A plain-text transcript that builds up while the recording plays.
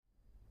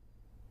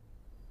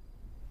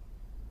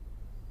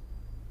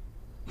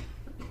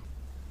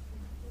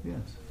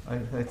yes.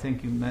 I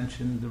think you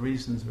mentioned the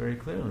reasons very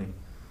clearly.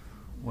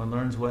 One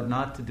learns what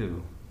not to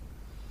do.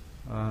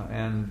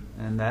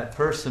 And that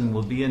person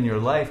will be in your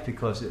life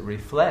because it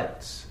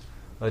reflects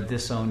a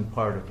disowned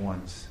part of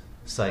one's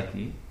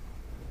psyche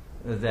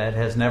that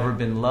has never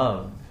been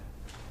loved.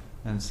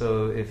 And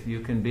so if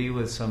you can be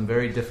with some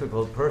very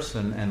difficult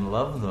person and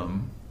love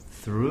them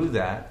through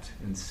that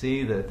and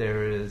see that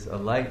there is a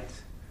light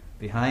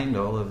behind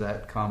all of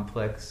that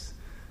complex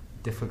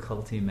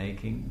difficulty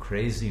making,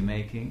 crazy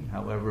making,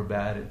 however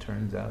bad it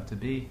turns out to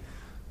be,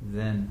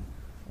 then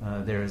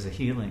there is a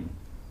healing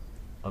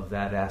of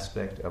that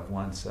aspect of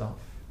oneself.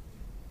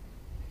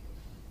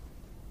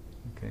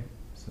 Okay,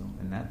 so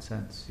in that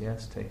sense,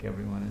 yes, take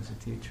everyone as a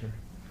teacher.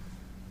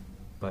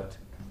 But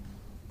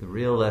the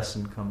real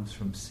lesson comes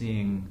from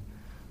seeing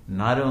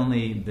not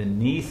only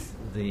beneath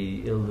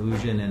the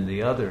illusion in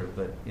the other,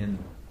 but in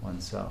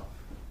oneself,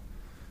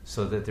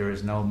 so that there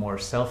is no more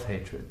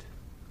self-hatred,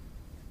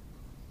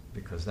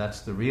 because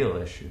that's the real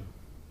issue.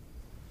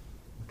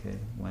 Okay,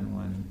 when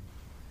one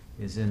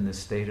is in the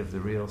state of the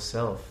real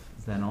self,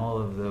 then all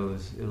of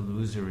those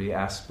illusory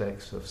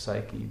aspects of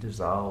psyche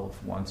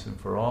dissolve once and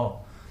for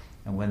all.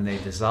 And when they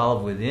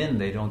dissolve within,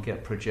 they don't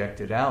get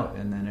projected out,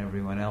 and then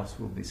everyone else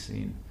will be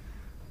seen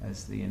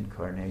as the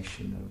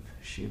incarnation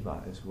of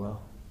Shiva as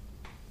well.